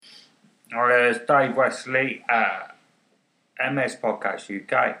it's Dave Wesley at MS Podcast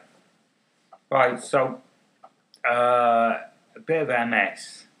UK. Right, so a bit of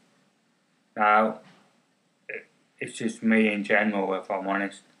MS. Now, it's just me in general, if I'm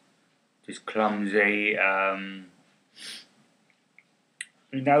honest. Just clumsy.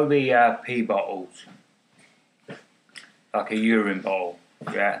 You know the pee bottles? Like a urine bottle,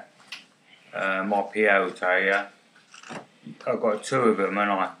 yeah? My PO will tell you. I've got 2 of them,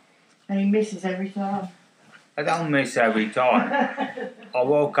 and he misses every time. I don't miss every time. I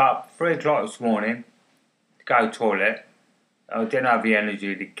woke up 3 o'clock this morning to go to the toilet. I didn't have the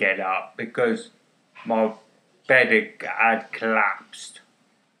energy to get up because my bed had collapsed.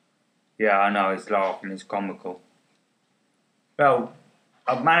 Yeah, I know, it's laughing, it's comical. Well,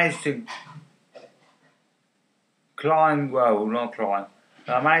 I've managed to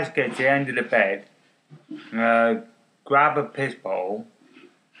I managed to get to the end of the bed, grab a piss bottle.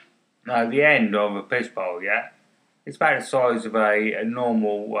 No, the end of a piss bottle, yeah? It's about the size of a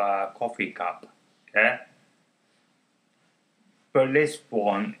normal coffee cup, yeah? But this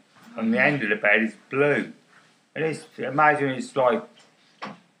one, on the end of the bed, is blue. And imagine it's like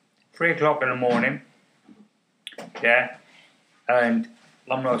 3 o'clock in the morning, yeah? And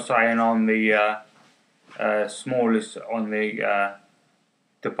I'm not saying I'm the smallest on the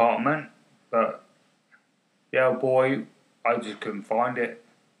department, but the old boy, I just couldn't find it.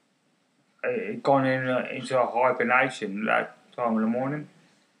 It gone into a hibernation that time in the morning.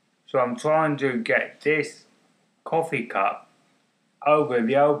 So I'm trying to get this coffee cup over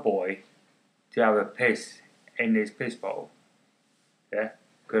the old boy to have a piss in this piss bowl. Yeah?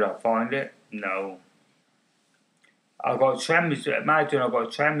 Could I find it? No. I've got tremors. Imagine I've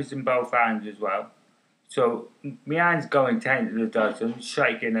got tremors in both hands as well. So my hands going 10 to the dozen,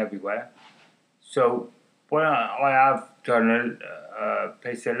 shaking everywhere. So when I have done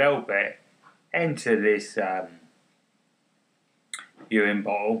piss a little bit into this urine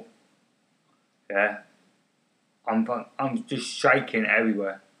bottle, yeah, I'm just shaking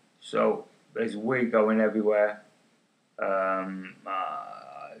everywhere. So there's wee going everywhere.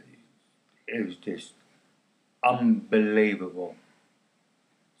 It was just unbelievable.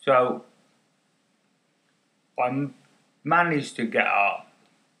 So I managed to get up,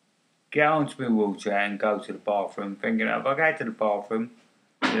 get onto my wheelchair and go to the bathroom, thinking if I get to the bathroom,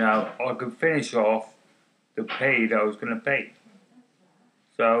 I could finish off the pee that I was going to pee.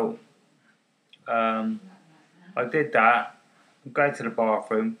 So I did that, go to the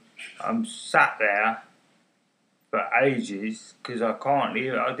bathroom, I'm sat there for ages because I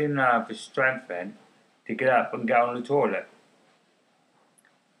didn't have the strength then to get up and go on the toilet.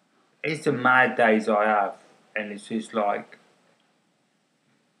 It's the mad days I have, and it's just like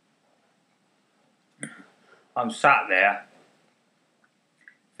I'm sat there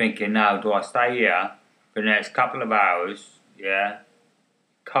thinking, now do I stay here for the next couple of hours, yeah,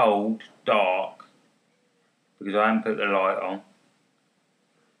 cold, dark, because I haven't put the light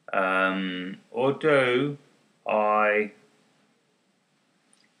on, or do I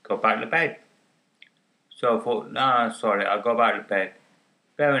go back to bed? So I thought, no, sorry, I'll go back to bed.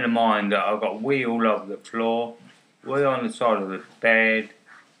 Bearing in mind that I've got wee all over the floor, wee on the side of the bed.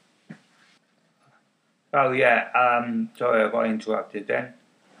 Oh yeah, sorry I got interrupted then.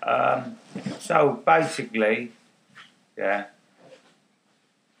 So basically, yeah,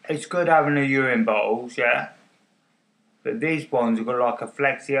 it's good having the urine bottles, yeah, but these ones have got like a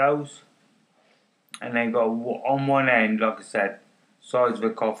flexi hose, and they've got on one end, like I said, size of a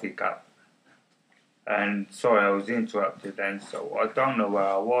coffee cup. And sorry I was interrupted then, so I don't know where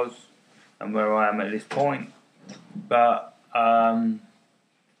I was and where I am at this point, but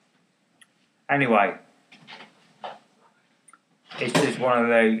anyway, it's just one of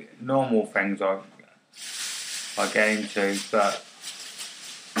the normal things I get into, but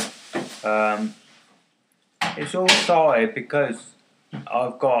it's all started because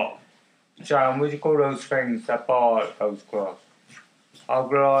I've got, Sharon, what do you call those things, that bar that goes across? I've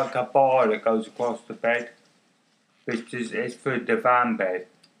got like a bar that goes across the bed, which it's for the divan bed,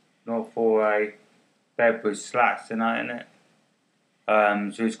 not for a bed with slats and that in it.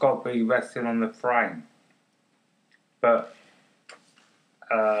 So it's got to be resting on the frame. But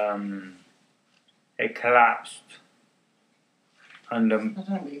it collapsed under. I don't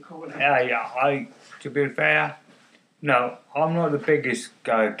know what you call it. Yeah. To be fair, no, I'm not the biggest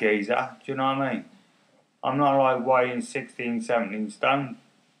geezer. Do you know what I mean? I'm not like weighing 16, 17 stone.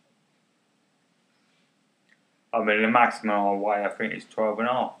 I mean, the maximum I weigh, I think, is 12 and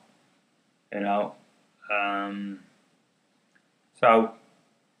a half. So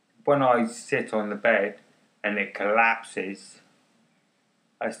when I sit on the bed and it collapses,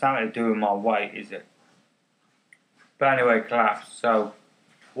 It's nothing to do with my weight, is it? But anyway, collapsed. So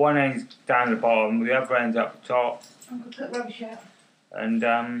one end's down the bottom, the other end's up the top. I'm going to put rubbish out. And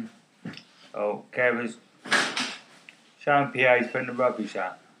Kara's showing PA's putting the rubbish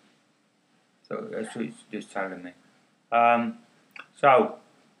out. So that's what he's just telling me. So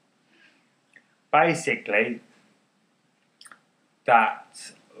basically,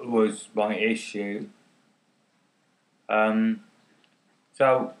 that was my issue.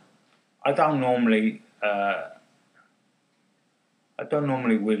 So I don't normally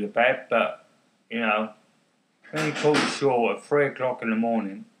wheel the bed, but you know, when you call short at 3 o'clock in the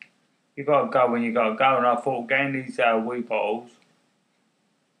morning, you got to go when you got to go. And I thought getting these wee bottles,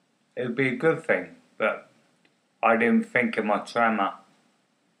 it would be a good thing, but I didn't think of my tremor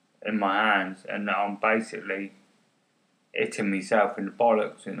in my hands, and I'm basically hitting myself in the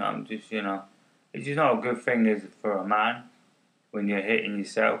bollocks, and I'm just, you know, it's just not a good thing, is it, for a man when you're hitting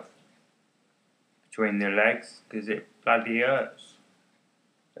yourself between the legs, because it bloody hurts.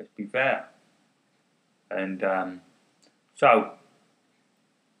 Let's be fair. And so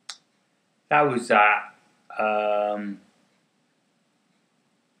that was that.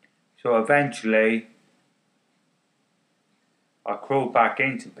 So eventually I crawled back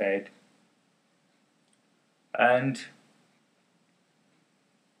into bed and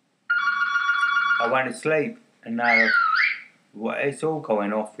I went to sleep, and now it's all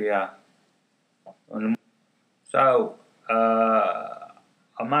going off here. So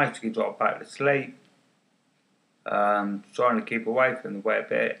I managed to drop back to sleep, trying to keep away from the wet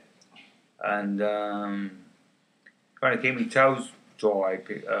bit, and trying to keep my toes dry,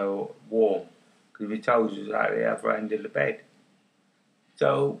 warm, because my toes was at the other end of the bed.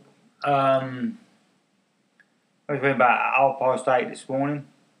 So it was about 8:30 this morning.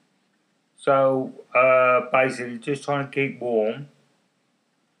 So basically just trying to keep warm,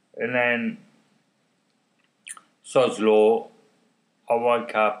 and then sod's law, I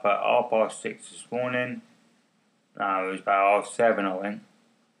woke up at 6:30 this morning. No, it was about 7:30 I went,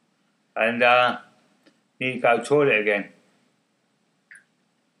 and need to go to the toilet again.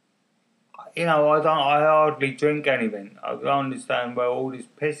 You know, I hardly drink anything. I don't understand where all this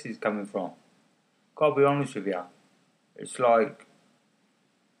piss is coming from. Gotta be honest with you. It's like,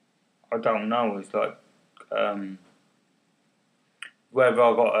 I don't know, it's like whether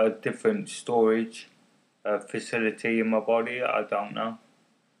I got a different storage facility in my body, I don't know.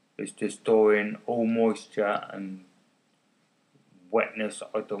 It's just storing all moisture and wetness,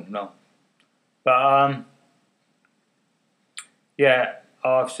 I don't know. But yeah,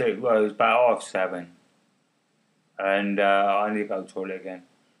 it was about 7:30, and I need to go to the toilet again.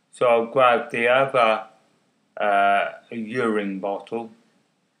 So I grabbed the other urine bottle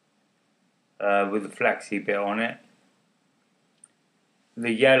with a flexi bit on it.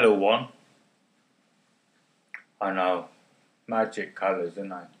 The yellow one, I know, magic colours,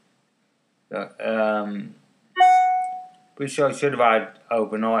 isn't it? Which I should have had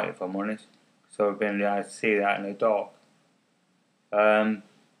overnight, if I'm honest. So I've been able to see that in the dark.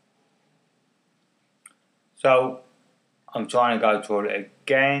 So I'm trying to go to the toilet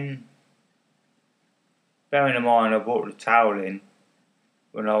again. Bearing in mind I brought the towel in.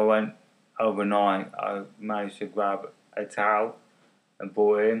 When I went overnight, I managed to grab a towel and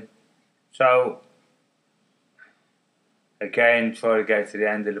brought it in. So again, try to get to the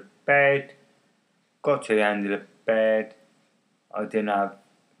end of the bed. Got to the end of the bed. I didn't have,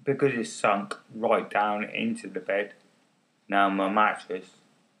 because it's sunk right down into the bed, now my mattress,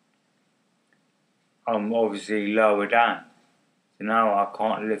 I'm obviously lower down. So now I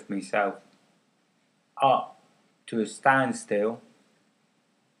can't lift myself up to a standstill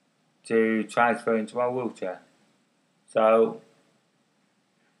to transfer into my wheelchair. So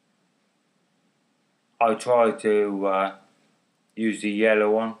I tried to use the yellow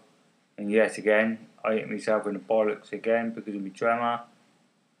one, and yet again I hit myself in the bollocks again because of my tremor.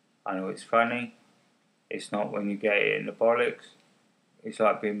 I know it's funny. It's not when you get it in the bollocks. It's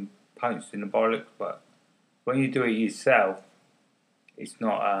like being punched in the bollocks, but when you do it yourself, it's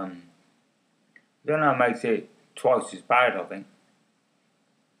not. I don't know. It makes it twice as bad, I think.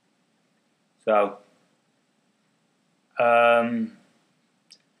 So I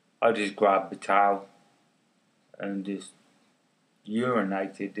just grabbed the towel and just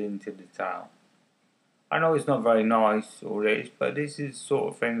urinated into the towel. I know it's not very nice, all this, but this is the sort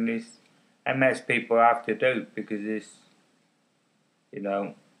of thing this MS people have to do, because it's, you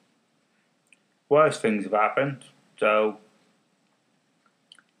know, worse things have happened. So,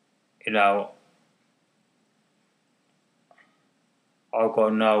 you know, I've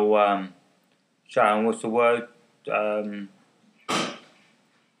got no, Sharon, what's the word?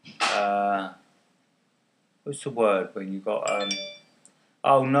 what's the word when you got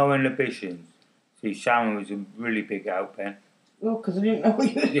no inhibitions. See, Sharon was a really big help then. Well, because I didn't know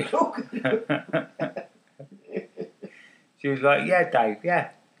what you were talking about. She was like, yeah, Dave, yeah,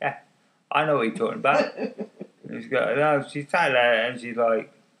 I know what you're talking about. She sat there and she's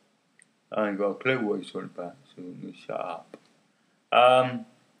like, I ain't got a clue what he's talking about, so I'm going to shut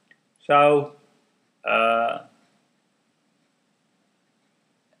up.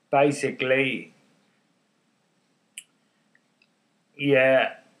 Basically,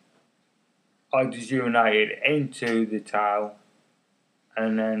 yeah, I just urinated into the towel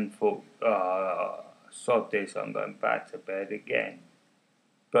and then thought, sod this, I'm going back to bed again.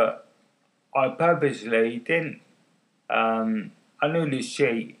 But I purposely didn't. I knew the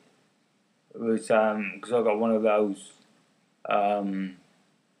sheet was, because I got one of those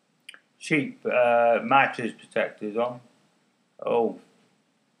cheap mattress protectors on. Oh,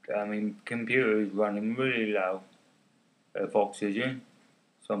 I mean, computer is running really low of oxygen,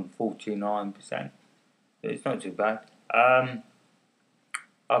 some 49%. It's not too bad. I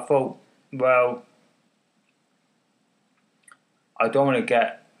thought, well, I don't want to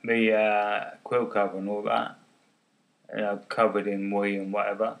get the quilt cover and all that, covered in wee and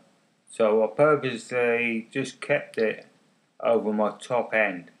whatever. So I purposely just kept it over my top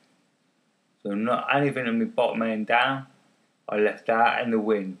end. So not anything in my bottom end down. I left that in the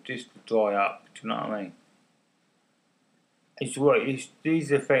wind just to dry up. Do you know what I mean?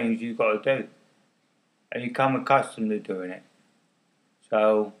 These are things you've got to do, and you come accustomed to doing it.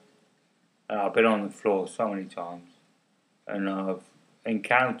 So I've been on the floor so many times, and I've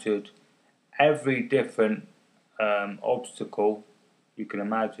encountered every different obstacle you can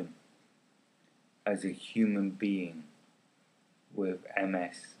imagine as a human being with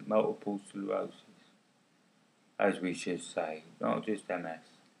MS, multiple sclerosis, as we should say, not just MS.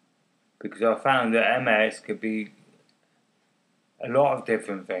 Because I found that MS could be a lot of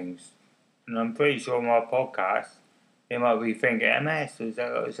different things. And I'm pretty sure on my podcast, they might be thinking, MS, is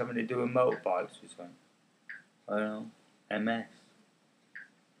that got something to do with motorbikes or something? I don't know, MS.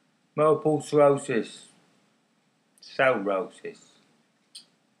 Multiple sclerosis, cirrhosis,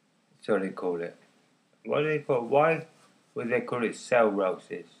 that's what they call it. What do they call it? Why would they call it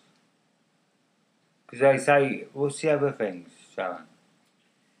cirrhosis? Because they say, what's the other things, Sharon?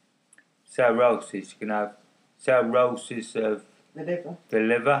 Cirrhosis, you can have cirrhosis of the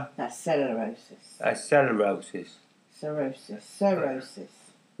liver. That's cellulosis. That's cirrhosis. Cirrhosis.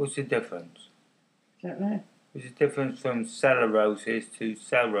 What's the difference? Don't know. What's the difference from cirrhosis to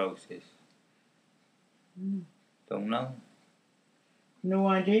cirrhosis? Don't know. No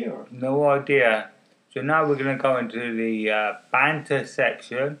idea. No idea. So now we're going to go into the banter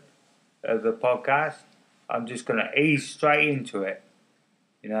section of the podcast. I'm just going to ease straight into it,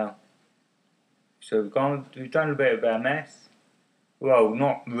 So we've done a bit of MS. Well,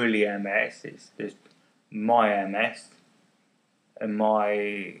 not really MS. It's just my MS and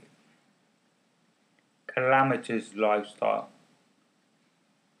my calamitous lifestyle.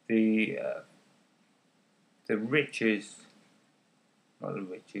 The riches, not the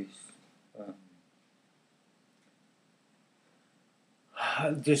riches.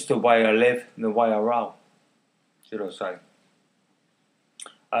 Just the way I live and the way I roll, should I say.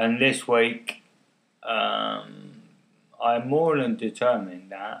 And this week, I'm more than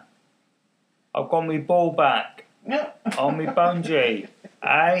determined that I've got my ball back on my bungee.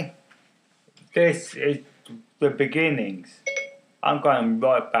 This is the beginnings. I'm going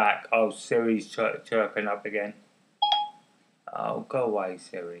right back. Oh, Siri's chirping up again. Oh, go away,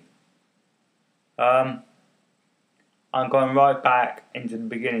 Siri. I'm going right back into the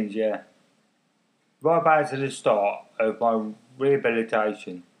beginnings, yeah. Right back to the start of my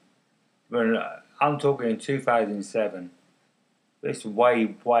rehabilitation. When I'm talking in 2007. This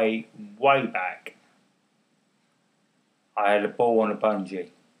way, way, way back. I had a ball on a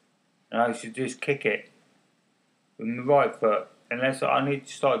bungee. And I used to just kick it with my right foot. Unless I need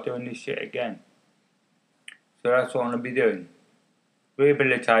to start doing this shit again. So that's what I'm going to be doing.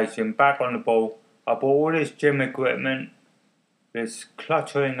 Rehabilitation, back on the ball. I bought all this gym equipment that's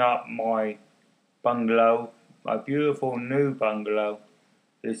cluttering up my bungalow, my beautiful new bungalow.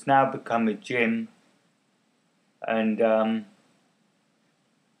 It's now become a gym. And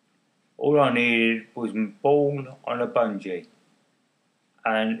all I needed was my ball on a bungee.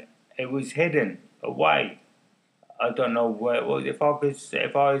 And it was hidden away. I don't know where it was. If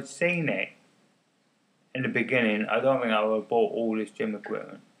I had seen it in the beginning, I don't think I would have bought all this gym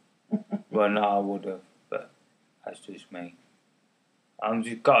equipment. Well, no, I would have, but that's just me. I'm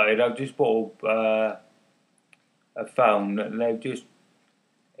just gutted. I've just bought a phone.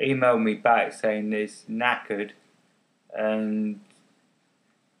 emailed me back saying it's knackered, and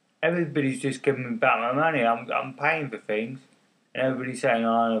everybody's just giving me back my money. I'm paying for things, and everybody's saying,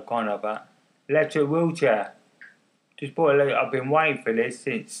 "Oh, I can't have that." Electric wheelchair. Just bought it. I've been waiting for this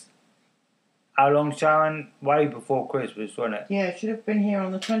since how long, Sharon? Way before Christmas, wasn't it? Yeah, it should have been here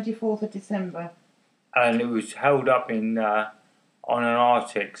on the 24th of December. And it was held up in on an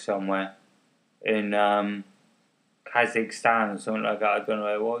Arctic somewhere in Kazakhstan or something like that. I don't know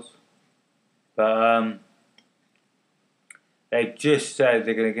where it was, but they just said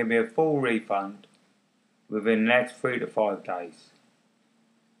they're going to give me a full refund within the next 3 to 5 days.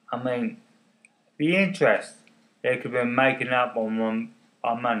 I mean, the interest they could have been making up on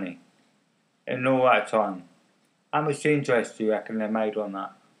money in all that time. How much interest do you reckon they made on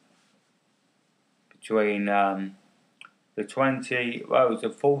that? Between the 20, well, it was the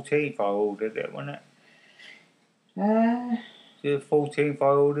 14th I ordered it, wasn't it? Was it the 14th I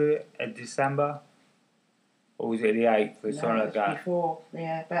ordered it in December? Or was it the 8th or something like that? Before,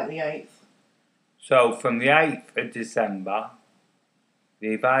 yeah, about the 8th. So from the 8th of December,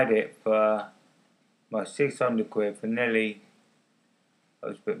 they've had it for 600 quid for nearly, it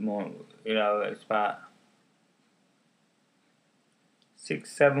was a bit more, you know, it's about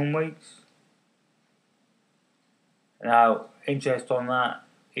 6-7 weeks. Now, interest on that,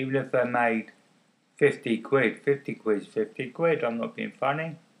 even if they made 50 quid, 50 quid is 50 quid, I'm not being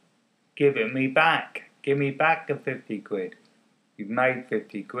funny. Give it me back. Give me back the 50 quid. You've made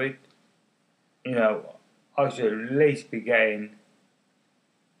 50 quid. You know, I should at least be getting,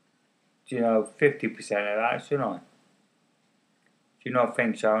 50% of that, shouldn't I? Do you not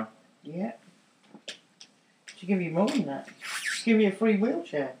think so? Yeah. Should give you more than that. Should give you a free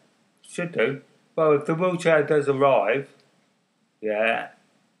wheelchair. Should do. Well, if the wheelchair does arrive, yeah,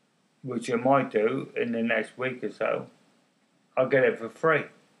 which it might do in the next week or so, I'll get it for free.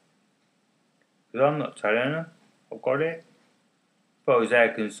 Because I'm not telling them I've got it. As far as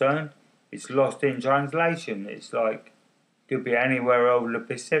they're concerned, it's lost in translation. It's like, could be anywhere over the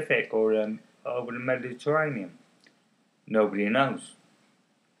Pacific or over the Mediterranean. Nobody knows.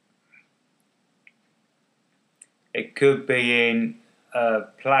 It could be in a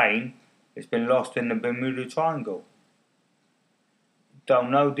plane. It's been lost in the Bermuda Triangle. Don't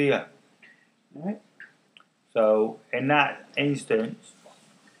know, do you? Right. So, in that instance,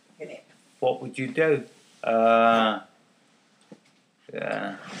 what would you do? Yeah.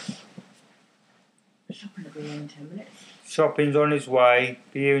 Shopping will be here in 10 minutes. Shopping's on its way.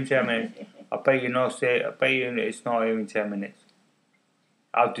 Be here in 10 minutes. I bet you not it. I bet you it's not here in 10 minutes.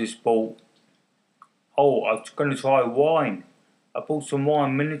 I've just bought. Oh, I was going to try wine. I bought some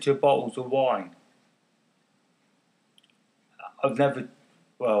wine, miniature bottles of wine. I've never.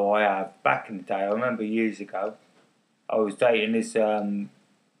 Well, I have. Back in the day, I remember years ago, I was dating this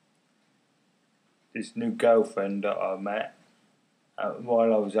this new girlfriend that I met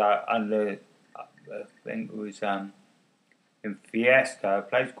while I was out under. I think it was in Fiesta, a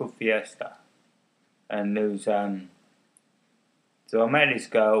place called Fiesta, and there was so I met this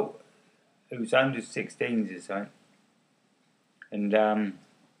girl who was under 16s or something, and her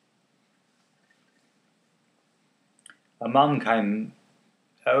mum came,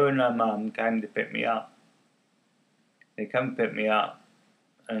 her and her mum came to pick me up. They come pick me up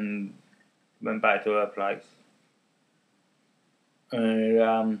and went back to her place, and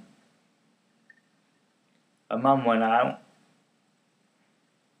her mum went out.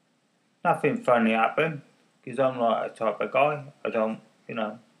 Nothing funny happened, because I'm not that type of guy. I don't, I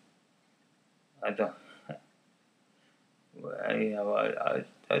don't,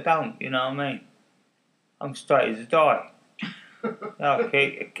 I don't, you know what I mean? I'm straight as a die. I'll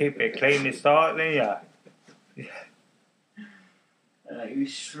keep it clean to start, then, yeah. You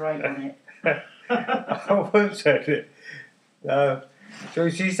straight on it. I won't say it. So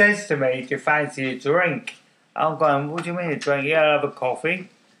she says to me, do you fancy a drink? I'm going, what do you mean a drink? Yeah, I'll have a coffee.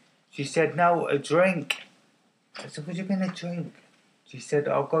 She said, no, a drink. I said, what do you mean a drink? She said,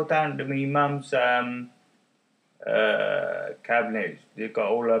 I'll go down to me mum's cabinet. They've got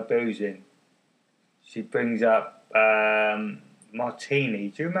all her booze in. She brings up Martini.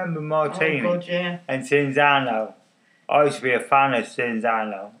 Do you remember Martini? Oh, God, yeah. And Cinzano. I used to be a fan of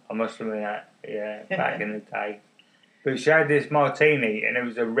Cinzano. I must admit that, yeah, back in the day. But she had this Martini, and it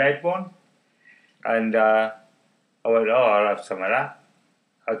was a red one. And I went, oh, I'll have some of that.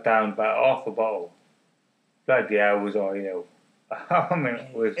 I downed about half a bottle. Bloody hell was I ill. I mean,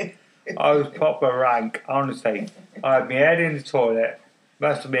 I was proper rank, honestly. I had my head in the toilet.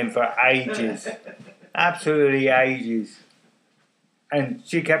 Must have been for ages. Absolutely ages. And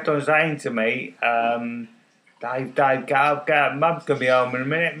she kept on saying to me, Dave, get up, Mum's going to be home in a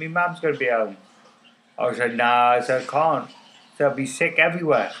minute. My mum's going to be home. I said, nah, I said, I can't. So I'll be sick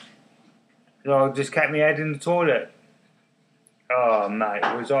everywhere. So I just kept my head in the toilet. Oh, mate,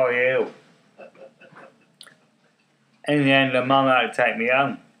 was I ill. In the end, the mum had to take me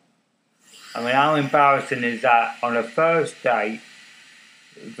home. I mean, how embarrassing is that on a first date?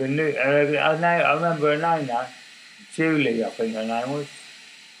 I remember her name now. Julie, I think her name was.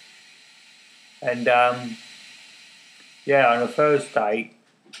 And, yeah, on a first date,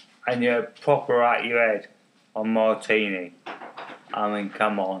 and you're proper at your head on martini. I mean,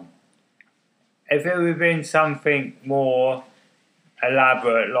 come on. If it would have been something more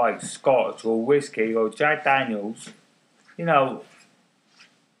elaborate like Scotch or whiskey or Jack Daniels, you know,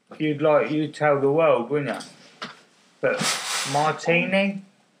 you'd tell the world, wouldn't you? But martini,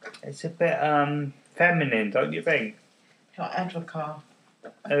 it's a bit feminine, don't you think? Like Advocaat.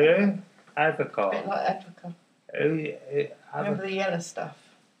 Who? Advocaat. A bit like Advocaat. Remember the yellow stuff?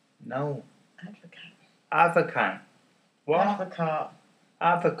 No. Advocaat. Advocaat. What? Advocaat.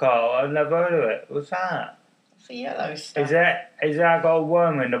 Advocaat, I've never heard of it. What's that? It's the yellow stuff. Is that got a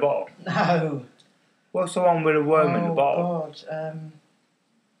worm in the bottle? No. What's the one with a worm in the bottle? Oh, God.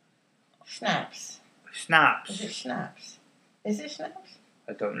 Schnapps. Schnapps. Is it schnapps? Is it schnapps?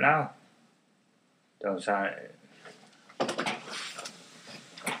 I don't know. Don't sound it.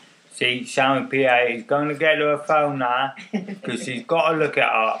 See, Sammy PA is going to get her phone now because she's got to look it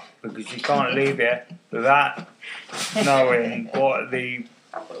up because she can't leave it without knowing what the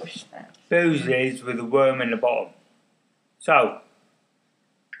booze is with the worm in the bottom. So,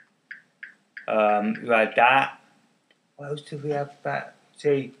 you had that. What else did we have?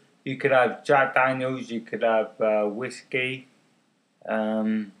 See, you could have Jack Daniels, you could have whiskey.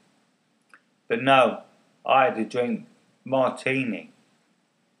 But no, I had to drink martini.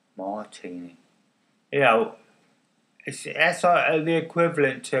 Martini. You know, that's like the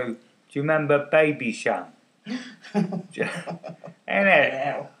equivalent to, do you remember Baby Sham? Ain't it?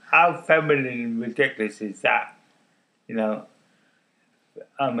 Yeah. How feminine and ridiculous is that? You know,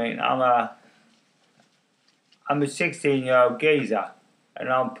 I mean, I'm a 16-year-old geezer, and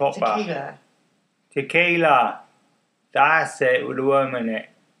I'm proper. Tequila. That's it, with a worm in it.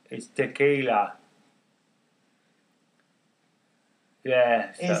 It's tequila.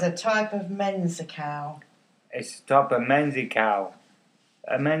 Yeah. So It's a type of Mezcal. it's a type of Mezcal.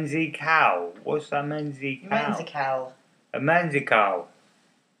 A Mezcal? What's a Mezcal? Mezcal. A Mezcal.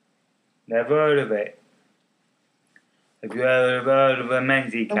 Never heard of it. Have you ever heard of a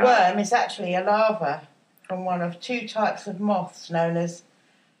Mezcal? The worm is actually a larva from one of two types of moths known as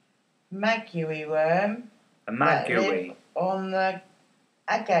maguey worm. A that live maguey. On the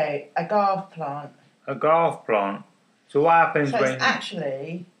agave plant. Agave plant. So what happens So when? it's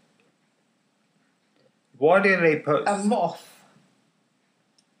actually Why do they put? a moth.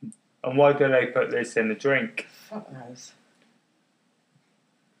 And why do they put this in a drink? Fuck knows.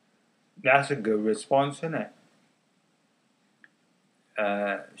 That's a good response, isn't it?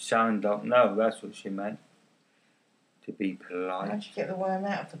 Sharon don't know. That's what she meant. To be polite. How'd you get the worm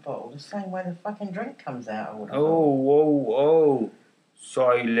out of the bottle? The same way the fucking drink comes out of the Oh.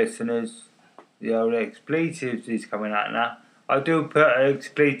 Sorry, listeners. The old expletives is coming out now. I do put an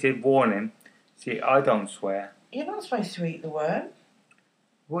expletive warning. See, I don't swear. You're not supposed to eat the worm.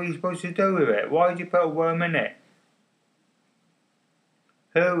 What are you supposed to do with it? Why did you put a worm in it?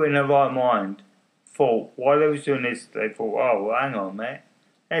 Who in their right mind thought, while they was doing this, they thought, oh, well, hang on, mate.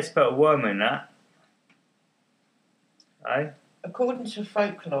 Let's put a worm in that. Eh? According to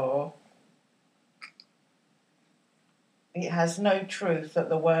folklore, it has no truth that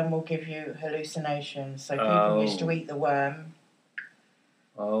the worm will give you hallucinations. So people used to eat the worm.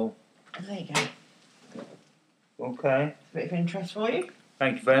 Oh. And there you go. Okay. A bit of interest for you.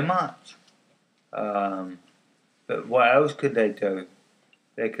 Thank you very much. But what else could they do?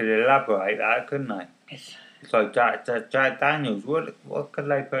 They could elaborate that, couldn't they? Yes. It's like Jack Daniels. What could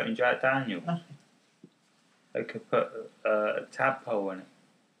they put in Jack Daniels? Nothing. They could put a tadpole in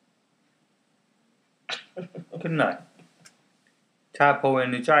it. Couldn't they? Tadpole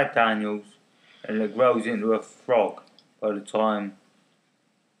in the Jack Daniels, and it grows into a frog by the time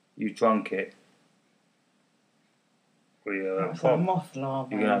you drunk it. That's a moth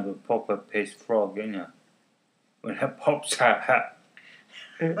larva. You can have a proper pissed frog, ain't you? When it pops out,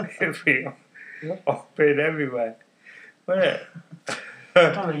 it'll be hopping everywhere. Won't it?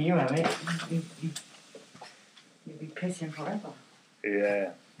 Oh, you have it. You'll be pissing forever. Yeah.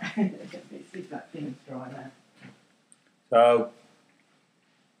 See if that thing's dry now. So,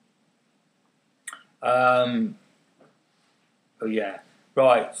 oh yeah.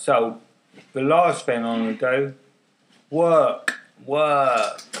 Right, so the last thing I'm gonna do, work.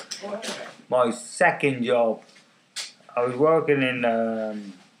 My second job. I was working in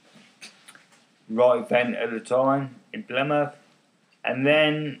Right Vent at the time in Plymouth, and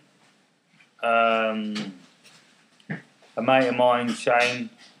then a mate of mine, Shane,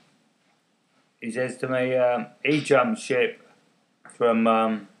 he says to me, he jumped ship from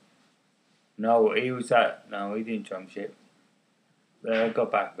no, he didn't jump ship.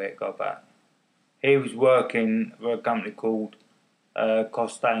 Got back. He was working for a company called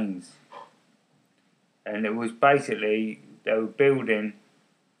Costains, and it was basically they were building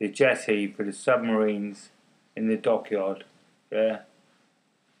the jetty for the submarines in the dockyard. Yeah.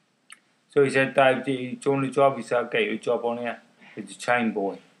 So he said, Dave, do you want a job? He said, I'll get you a job on here. It's a chain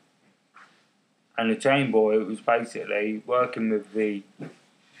boy. And the chain boy was basically working with the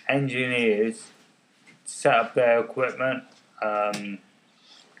engineers to set up their equipment. I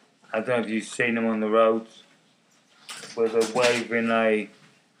don't know if you've seen them on the roads, where they're waving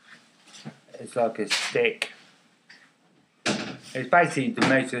it's like a stick. It's basically to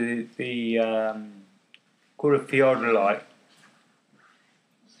measure called a theodolite,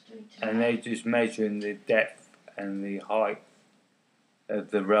 and they're just measuring the depth and the height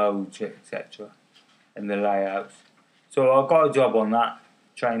of the roads, etc., and the layouts. So I got a job on that,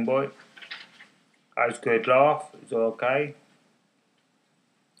 train boy. I was good laugh, it was okay.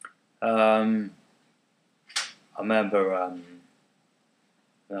 I remember,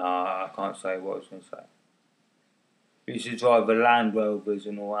 no, I can't say what I was going to say. We used to drive the Land Rovers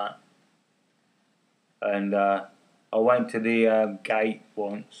and all that. And I went to the gate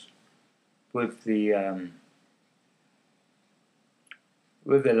once with the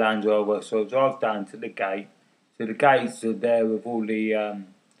Land Rover, so I drove down to the gate. So the gates are there with all the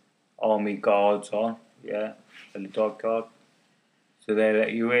army guards on, yeah, and the dog guard. So they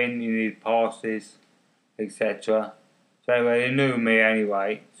let you in, you need passes, etc. So anyway, they knew me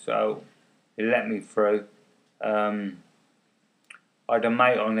anyway, so they let me through. I had a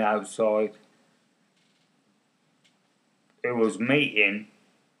mate on the outside. It was meeting,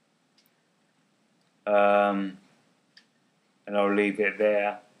 and I'll leave it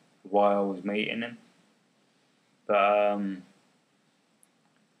there while I was meeting him. But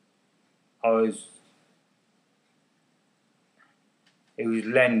he was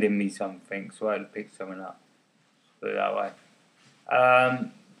lending me something, so I had to pick something up. Put it that way.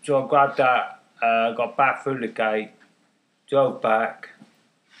 So I grabbed that, got back through the gate, drove back.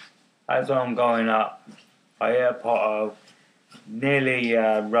 As I'm going up, I hit a pothole, nearly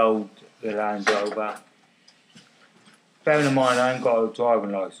rolled the Land Rover. Bearing in mind, I ain't got a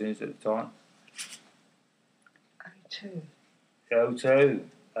driving licence at the time. O2. O2,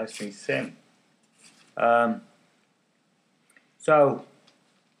 that's me sim. So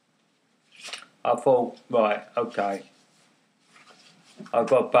I thought, right, okay. I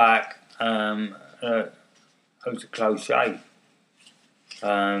got back, it was a close shave.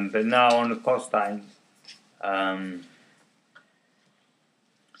 But now on the Costains, it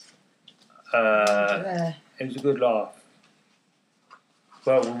was a good laugh.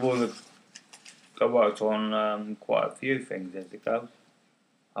 But I worked on quite a few things as it goes.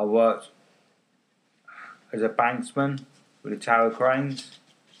 I worked as a banksman with the tower cranes.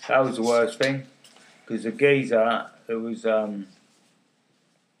 That was the worst thing, because the geezer that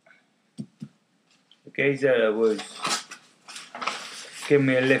was giving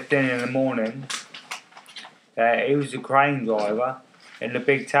me a lift in the morning. He was a crane driver in the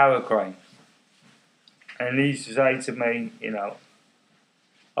big tower crane, and he used to say to me, you know,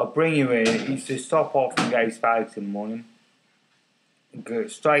 I'll bring you in. He used to stop off and get his bags in the morning, go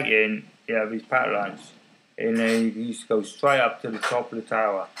straight in, you know, his packed lunch, and then he used to go straight up to the top of the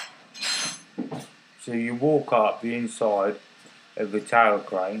tower. So you walk up the inside of the tower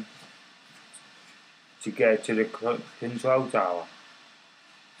crane to get to the control tower.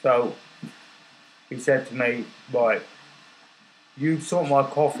 So he said to me, right, you sort my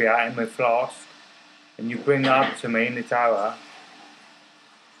coffee out in my flask and you bring it up to me in the tower.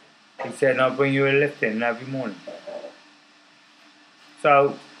 He said, and I'll bring you a lift in every morning.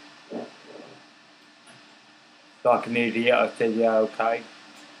 So, like an idiot, I said, yeah, okay.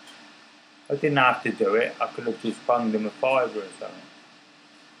 I didn't have to do it. I could have just bunged him a fiver or something.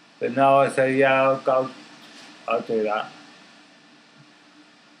 But no, I said, yeah, I'll do that.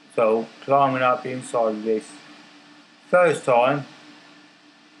 So, climbing up the inside of this. First time,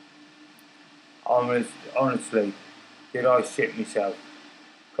 honestly, did I shit myself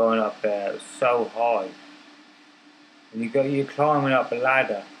going up there. It was so high. And you're climbing up a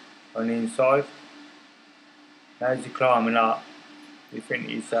ladder on the inside. As you're climbing up, you think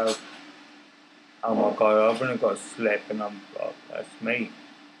to yourself, Oh my god, I've only got a slip and that's me.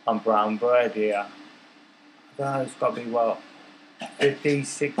 I'm brown bread here. I don't know, it's got to be what, 50,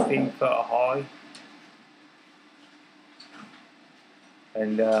 60 foot high.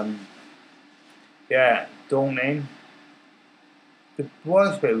 And yeah, daunting. The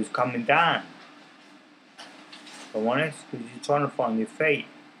worst bit was coming down, if I'm honest, because you're trying to find your feet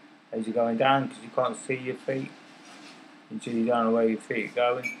as you're going down, because you can't see your feet until you don't know where your feet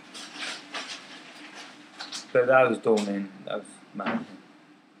are going. But that was daunting, that was amazing.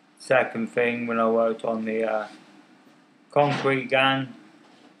 Second thing, when I worked on the concrete gang,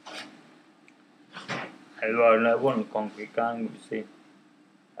 well, no, it wasn't a concrete gang, you see.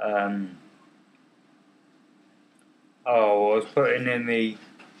 I was putting in the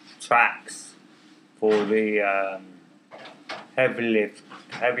tracks for the heavy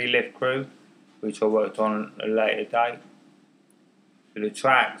lift crew, which I worked on a later date. So the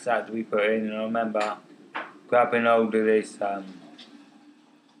tracks had to be put in, and I remember grabbing hold of this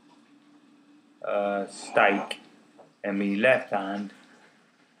stake in my left hand.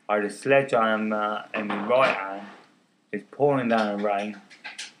 I had a sledgehammer in my right hand. It's pouring down the rain,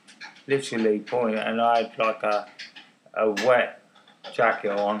 literally pouring, and I had like a wet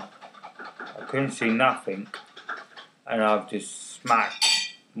jacket on. I couldn't see nothing, and I've just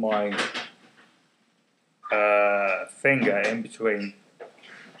smacked my finger in between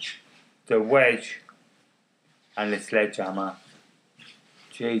the wedge and the sledgehammer.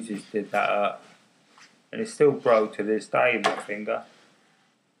 Jesus, did that hurt. And it's still broke to this day, my finger.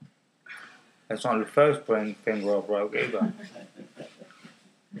 That's not the first finger I broke either.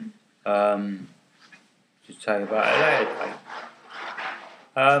 Just tell you about it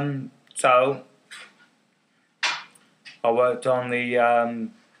later. So I worked on the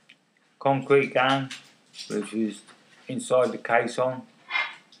concrete gang, which is inside the caisson,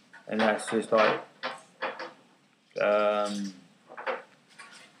 and that's just like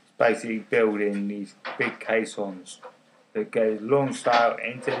basically building these big caissons that goes launched out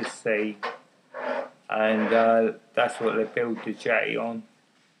into the sea, and that's what they build the jetty on.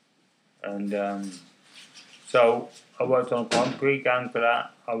 And so I worked on a concrete gang for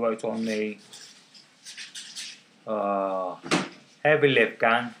that. I worked on the heavy lift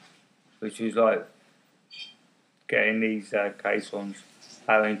gang, which was like getting these caissons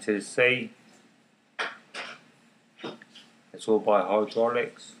out into the sea. It's all by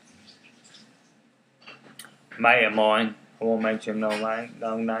hydraulics. A mate of mine, I won't mention no names,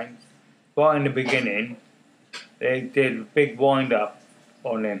 right in the beginning, they did a big wind up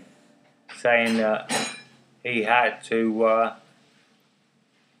on him, saying that he had to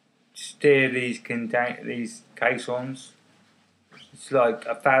steer these caissons. It's like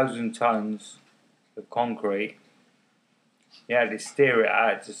 1,000 tons of concrete. You had to steer it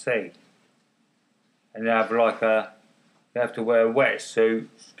out to sea, and you have to wear a wetsuit,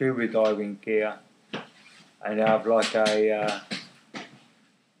 scuba diving gear, and you have like a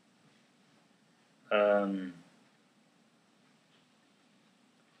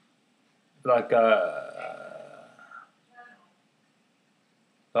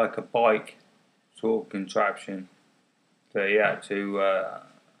like a bike sort of contraption that you had to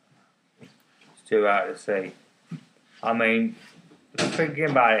steer out to sea. I mean, thinking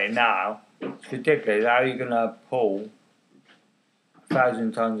about it now, it's ridiculous. How are you going to pull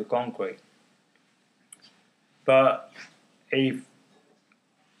 1,000 tons of concrete? But he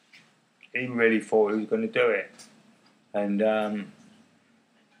really thought he was going to do it, and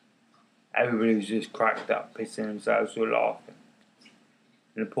everybody was just cracked up, pissing themselves with laughing.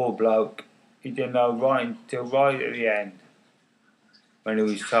 And the poor bloke, he didn't know until right at the end, when he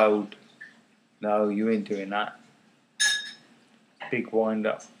was told, "No, you ain't doing that." Big wind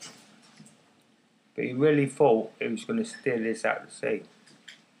up. But he really thought he was going to steer this out to sea.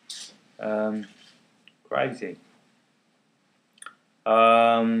 Crazy.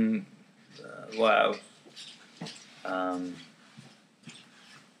 What else?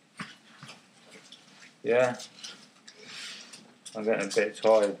 Yeah, I'm getting a bit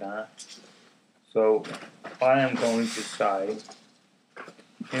tired now. So I am going to say,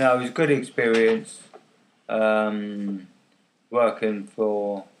 it was a good experience working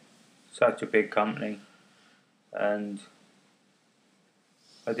for such a big company, and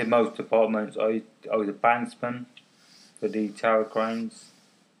I did most departments. I was a banksman for the tower cranes,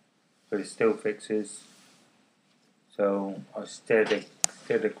 for the steel fixes. So I steered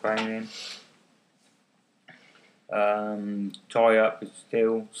the crane in, tie up the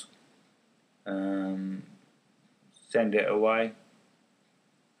steels, send it away.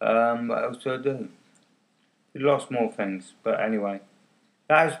 What else do I do? Lots more things, but anyway,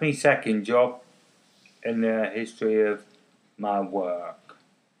 that was my second job. in the history of my work.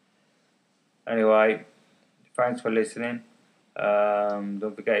 Anyway, thanks for listening.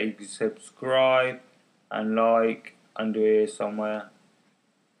 Don't forget you can subscribe and like under here somewhere.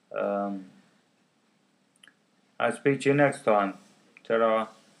 I'll speak to you next time. Ta-ra.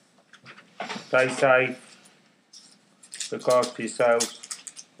 Stay safe. Look after yourselves.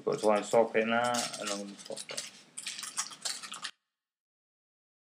 I've got to try and stop it now, and I'm going to stop it.